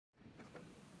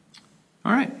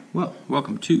All right, well,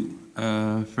 welcome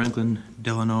to Franklin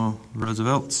Delano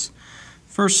Roosevelt's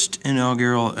first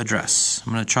inaugural address.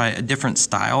 I'm going to try a different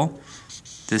style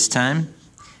this time.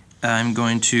 I'm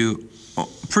going to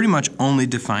pretty much only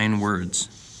define words.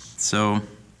 So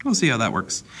we'll see how that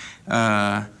works.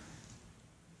 March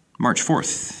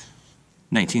 4th,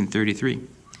 1933.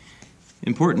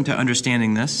 Important to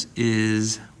understanding this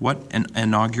is what an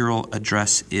inaugural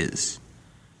address is.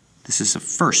 This is a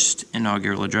first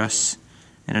inaugural address.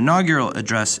 An inaugural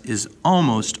address is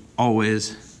almost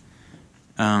always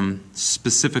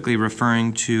specifically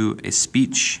referring to a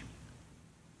speech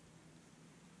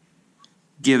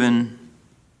given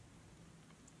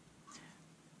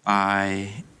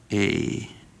by a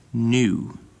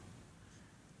new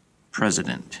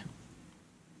president.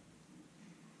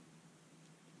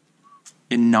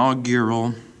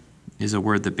 Inaugural is a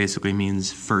word that basically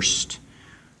means first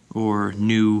or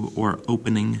new or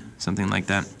opening, something like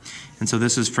that. And so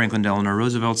this is Franklin Delano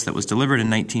Roosevelt's that was delivered in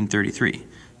 1933.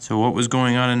 So what was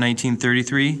going on in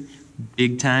 1933?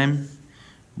 Big time,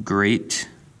 Great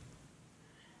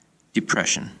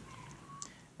Depression.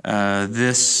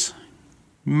 This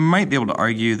might be able to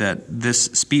argue that this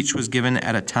speech was given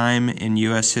at a time in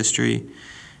U.S. history.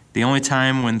 The only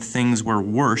time when things were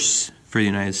worse for the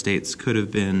United States could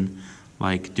have been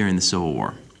like during the Civil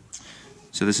War.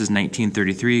 So this is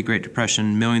 1933, Great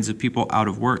Depression, millions of people out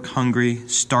of work, hungry,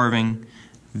 starving,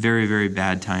 very, very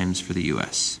bad times for the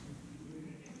U.S.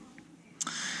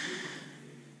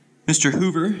 Mr.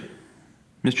 Hoover,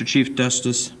 Mr. Chief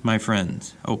Justice, my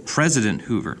friends. Oh, President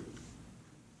Hoover.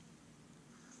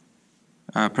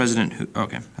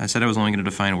 Okay, I said I was only going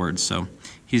to define words, so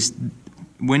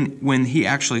when he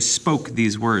actually spoke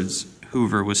these words,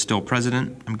 Hoover was still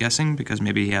president, I'm guessing, because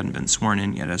maybe he hadn't been sworn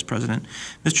in yet as president.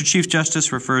 Mr. Chief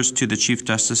Justice refers to the Chief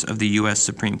Justice of the U.S.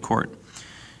 Supreme Court.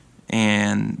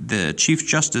 And the Chief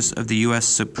Justice of the U.S.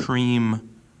 Supreme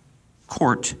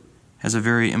Court has a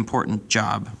very important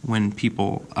job when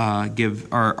people are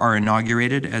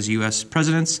inaugurated as U.S.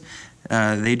 presidents.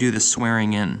 They do the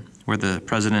swearing in, where the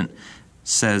president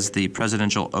says the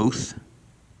presidential oath.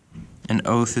 An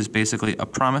oath is basically a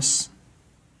promise,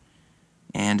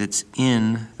 and it's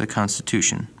in the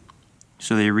Constitution.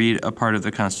 So they read a part of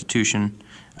the Constitution.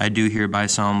 I do hereby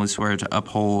solemnly swear to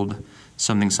uphold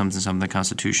something, something, something, the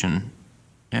Constitution.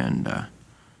 And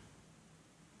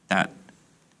that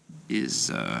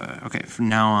is, okay, from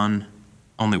now on,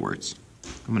 only words.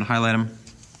 I'm going to highlight them,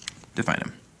 define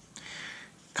them.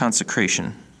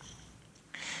 Consecration.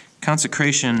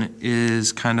 Consecration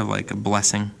is kind of like a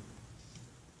blessing.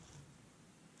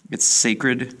 It's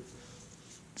sacred.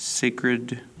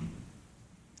 Sacred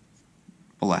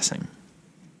blessing.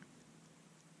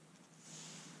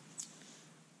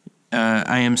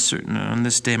 I am certain on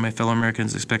this day my fellow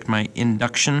Americans expect my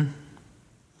induction.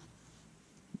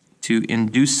 To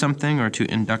induce something or to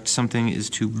induct something is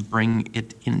to bring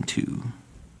it into.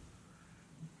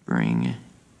 Bring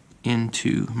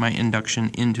into my induction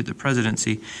into the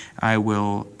presidency. I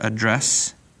will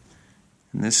address.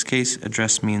 In this case,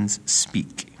 address means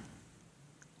speak.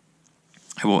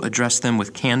 I will address them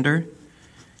with candor.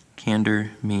 Candor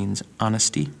means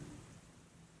honesty.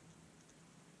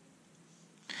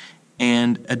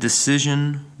 And a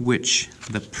decision which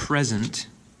the present,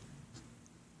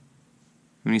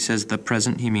 when he says the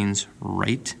present, he means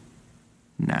right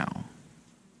now.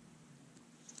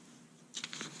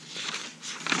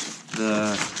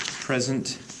 The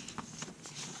present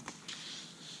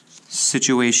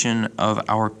situation of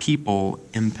our people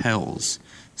impels.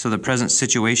 So the present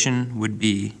situation would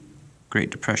be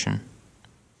Great Depression.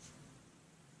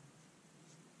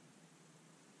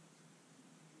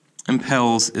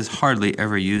 Impels is hardly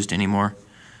ever used anymore,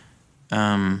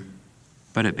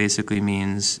 but it basically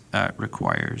means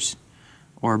requires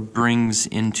or brings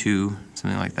into,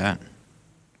 something like that.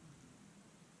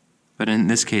 But in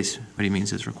this case, what he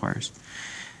means is requires.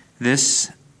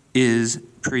 This is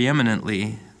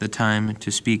preeminently the time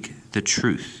to speak the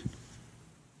truth.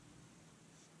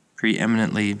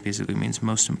 Preeminently basically means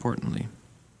most importantly.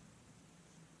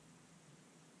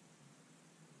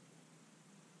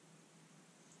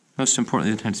 Most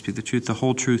importantly, the time to speak the truth, the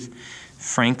whole truth,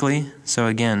 frankly. So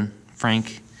again,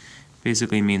 frank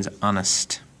basically means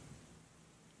honest.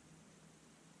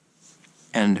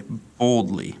 And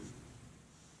boldly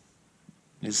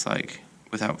is like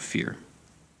without fear.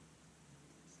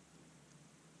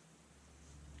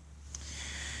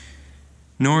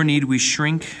 Nor need we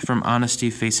shrink from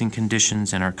honesty facing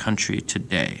conditions in our country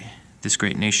today. This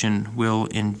great nation will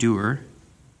endure,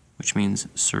 which means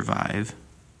survive,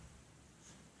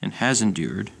 and has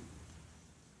endured,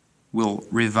 will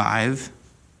revive,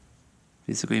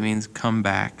 Basically it means come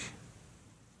back.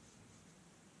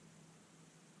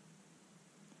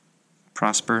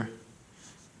 Prosper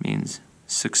means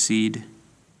succeed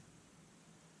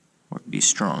or be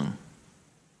strong.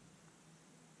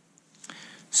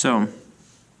 So,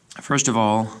 first of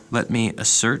all, let me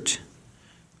assert.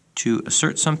 To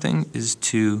assert something is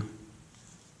to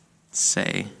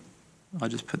say. I'll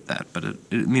just put that, but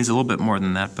it means a little bit more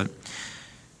than that. But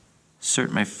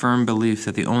assert my firm belief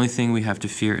that the only thing we have to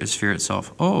fear is fear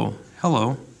itself. Oh,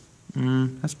 hello.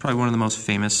 That's probably one of the most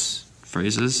famous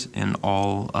phrases in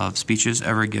all of speeches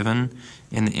ever given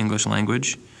in the English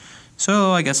language.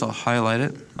 So I guess I'll highlight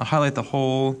it. I'll highlight the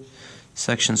whole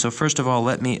section. So first of all,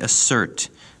 let me assert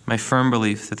my firm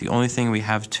belief that the only thing we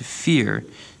have to fear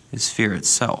is fear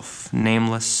itself,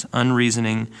 nameless,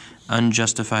 unreasoning,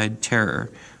 unjustified terror,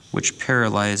 which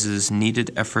paralyzes needed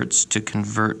efforts to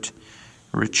convert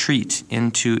retreat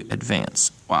into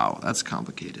advance. Wow, that's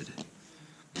complicated.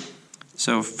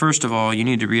 So first of all, you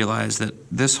need to realize that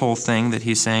this whole thing that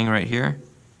he's saying right here,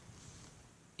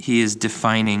 he is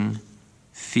defining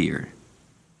fear.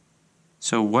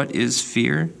 So what is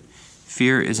fear?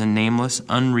 Fear is a nameless,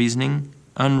 unreasoning.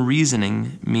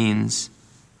 Unreasoning means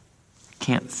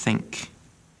can't think.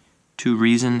 To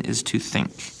reason is to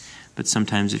think. But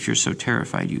sometimes if you're so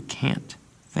terrified, you can't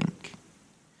think.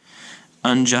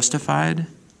 Unjustified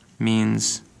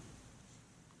means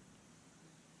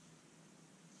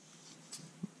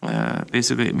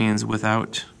basically it means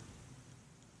without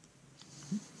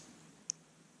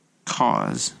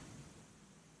cause.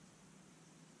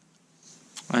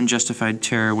 Unjustified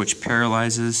terror, which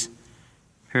paralyzes.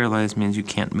 Paralyzed means you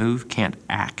can't move, can't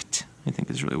act. I think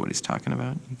is really what he's talking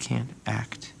about. You can't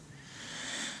act.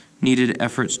 Needed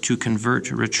efforts to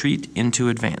convert retreat into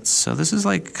advance. So this is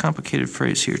like a complicated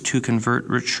phrase here. To convert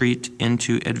retreat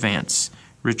into advance.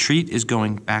 Retreat is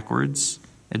going backwards.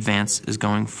 Advance is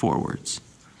going forwards.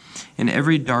 In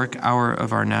every dark hour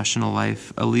of our national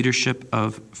life, a leadership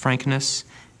of frankness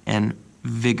and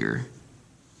vigor.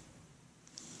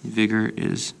 Vigor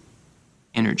is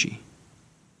energy.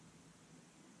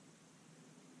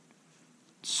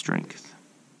 Strength.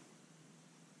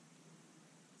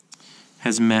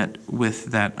 Has met with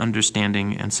that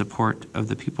understanding and support of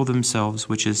the people themselves,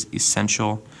 which is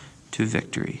essential to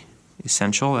victory.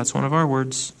 Essential, that's one of our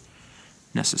words.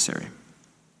 Necessary.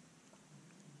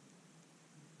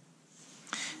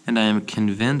 And I am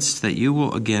convinced that you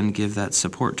will again give that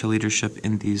support to leadership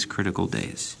in these critical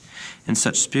days. In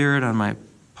such spirit on my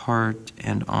part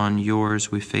and on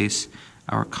yours, we face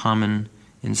our common,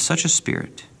 in such a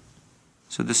spirit.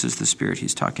 So this is the spirit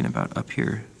he's talking about up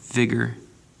here. Vigor,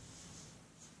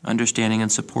 understanding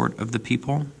and support of the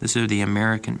people. These are the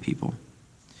American people.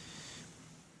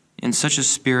 In such a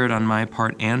spirit on my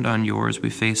part and on yours, we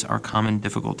face our common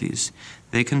difficulties.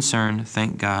 They concern,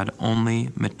 thank God, only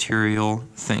material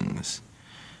things.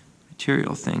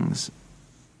 Material things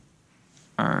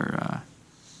are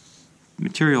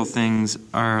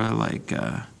like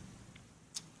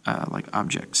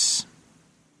objects,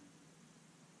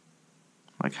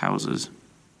 like houses,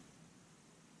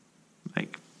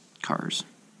 like cars.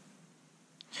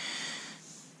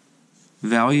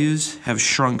 Values have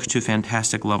shrunk to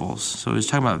fantastic levels. So he's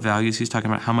talking about values, he's talking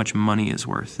about how much money is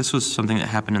worth. This was something that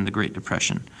happened in the Great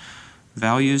Depression.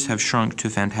 Values have shrunk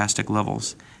to fantastic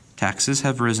levels. Taxes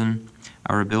have risen.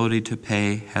 Our ability to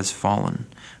pay has fallen.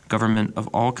 Government of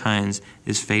all kinds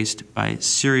is faced by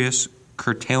serious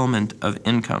curtailment of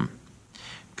income.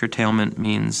 Curtailment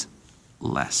means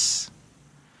less.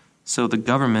 So the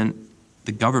government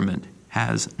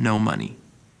has no money.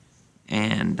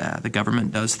 And the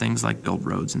government does things like build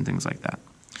roads and things like that.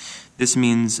 This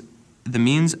means the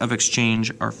means of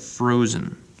exchange are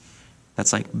frozen.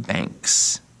 That's like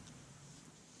banks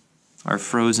are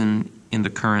frozen in the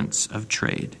currents of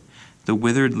trade. The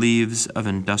withered leaves of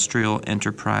industrial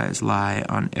enterprise lie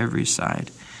on every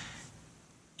side.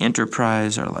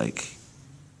 Enterprise is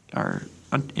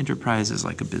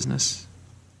like a business.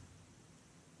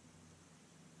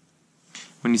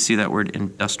 When you see that word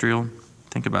industrial,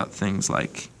 think about things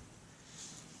like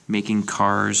making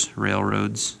cars,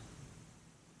 railroads,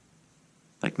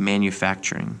 like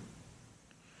manufacturing.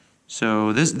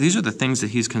 So these are the things that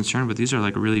he's concerned with. These are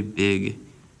like really big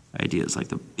ideas, like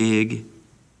the big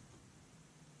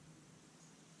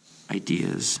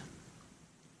ideas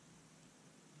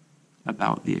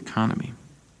about the economy.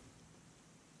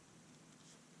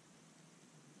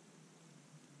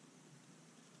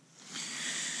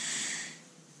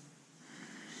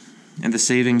 And the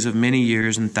savings of many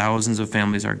years and thousands of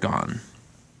families are gone.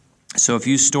 So if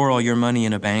you store all your money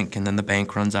in a bank and then the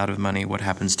bank runs out of money, what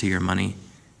happens to your money?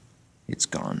 It's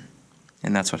gone.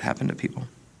 And that's what happened to people.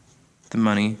 The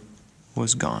money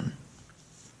was gone.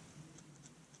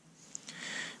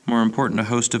 More important, a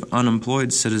host of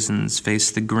unemployed citizens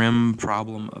face the grim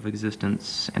problem of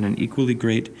existence, and an equally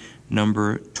great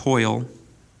number toil,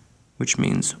 which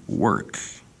means work,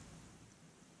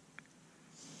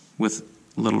 with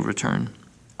little return.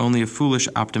 Only a foolish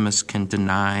optimist can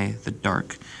deny the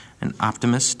dark. An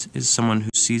optimist is someone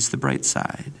who sees the bright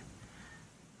side,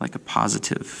 like a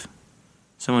positive,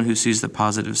 someone who sees the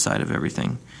positive side of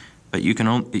everything. But you could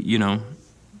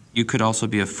also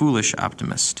be a foolish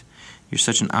optimist. You're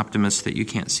such an optimist that you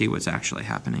can't see what's actually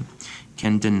happening,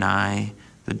 can deny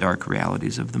the dark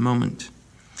realities of the moment.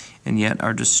 And yet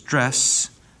our distress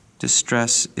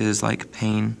is like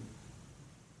pain,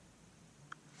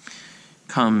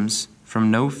 comes from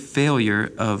no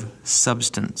failure of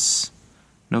substance.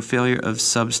 No failure of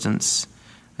substance.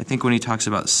 I think when he talks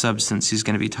about substance, he's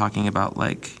going to be talking about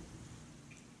I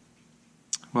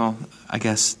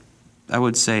guess I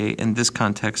would say in this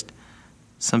context,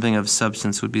 something of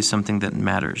substance would be something that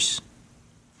matters.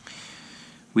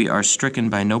 We are stricken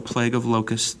by no plague of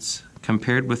locusts,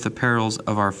 compared with the perils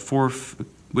of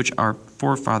which our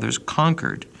forefathers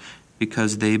conquered,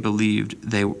 because they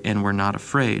believed and were not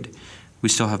afraid. We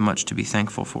still have much to be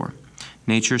thankful for.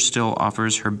 Nature still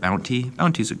offers her bounty.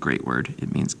 Bounty is a great word.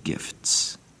 It means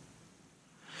gifts.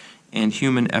 And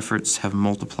human efforts have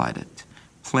multiplied it.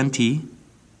 Plenty,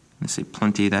 when I say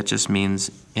plenty, that just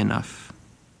means enough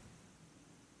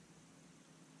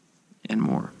and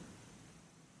more,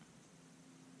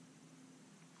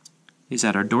 is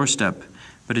at our doorstep,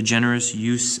 but a generous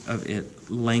use of it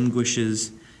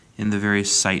languishes in the very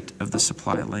sight of the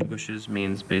supply. Languishes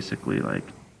means basically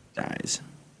dies.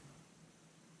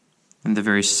 In the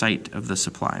very sight of the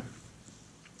supply.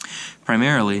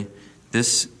 Primarily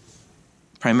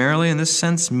in this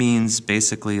sense means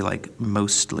basically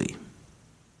mostly,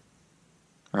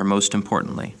 or most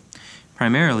importantly.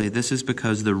 Primarily, this is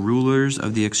because the rulers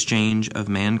of the exchange of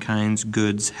mankind's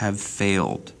goods have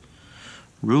failed.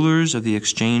 Rulers of the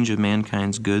exchange of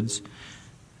mankind's goods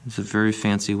is a very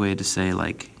fancy way to say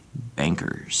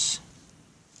bankers.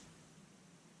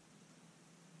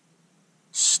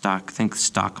 Think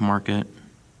stock market.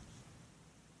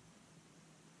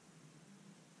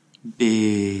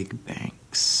 Big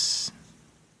banks.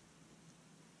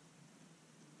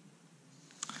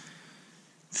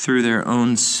 Through their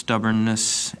own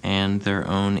stubbornness and their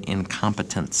own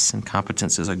incompetence.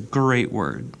 Incompetence is a great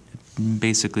word. It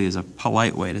basically is a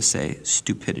polite way to say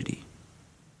stupidity.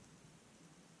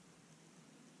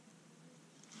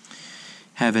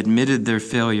 Have admitted their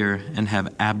failure and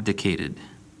have abdicated.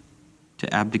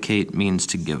 To abdicate means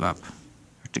to give up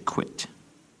or to quit.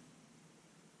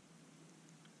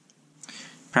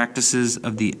 Practices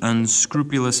of the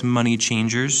unscrupulous money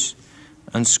changers.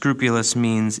 Unscrupulous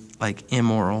means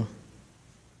immoral.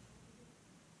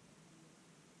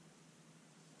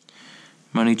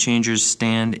 Money changers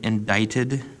stand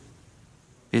indicted.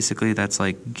 Basically, that's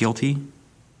guilty.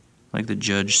 The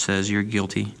judge says you're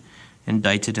guilty.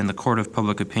 Indicted in the court of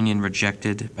public opinion,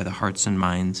 rejected by the hearts and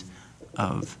minds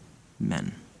of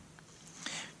men.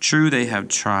 True, they have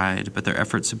tried, but their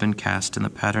efforts have been cast in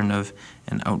the pattern of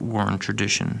an outworn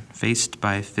tradition, faced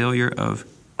by failure of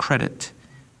credit.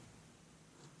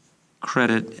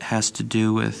 Credit has to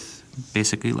do with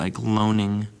basically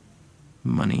loaning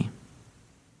money.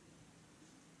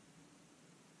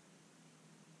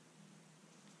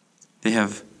 They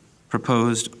have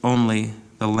proposed only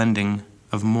the lending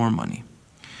of more money,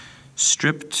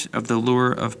 stripped of the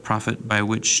lure of profit by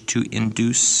which to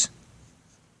induce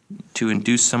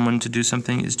someone to do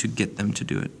something is to get them to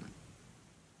do it.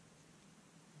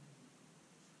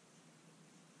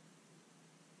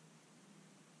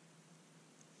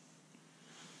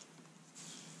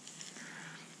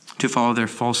 To follow their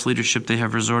false leadership, they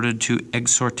have resorted to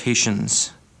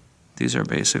exhortations. These are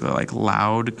basically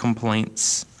loud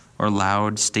complaints or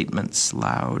loud statements.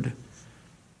 Loud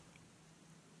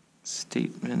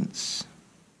statements.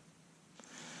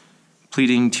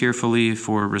 Pleading tearfully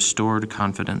for restored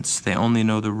confidence. They only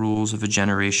know the rules of a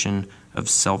generation of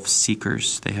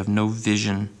self-seekers. They have no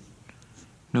vision.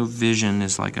 No vision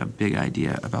is a big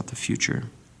idea about the future.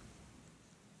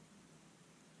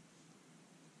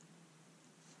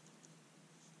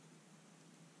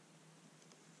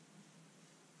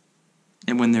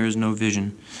 And when there is no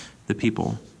vision, the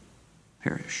people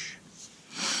perish.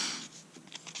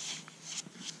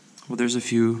 Well, there's a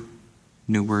few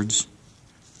new words.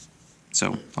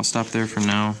 So I'll stop there for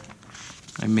now.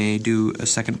 I may do a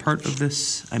second part of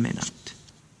this. I may not.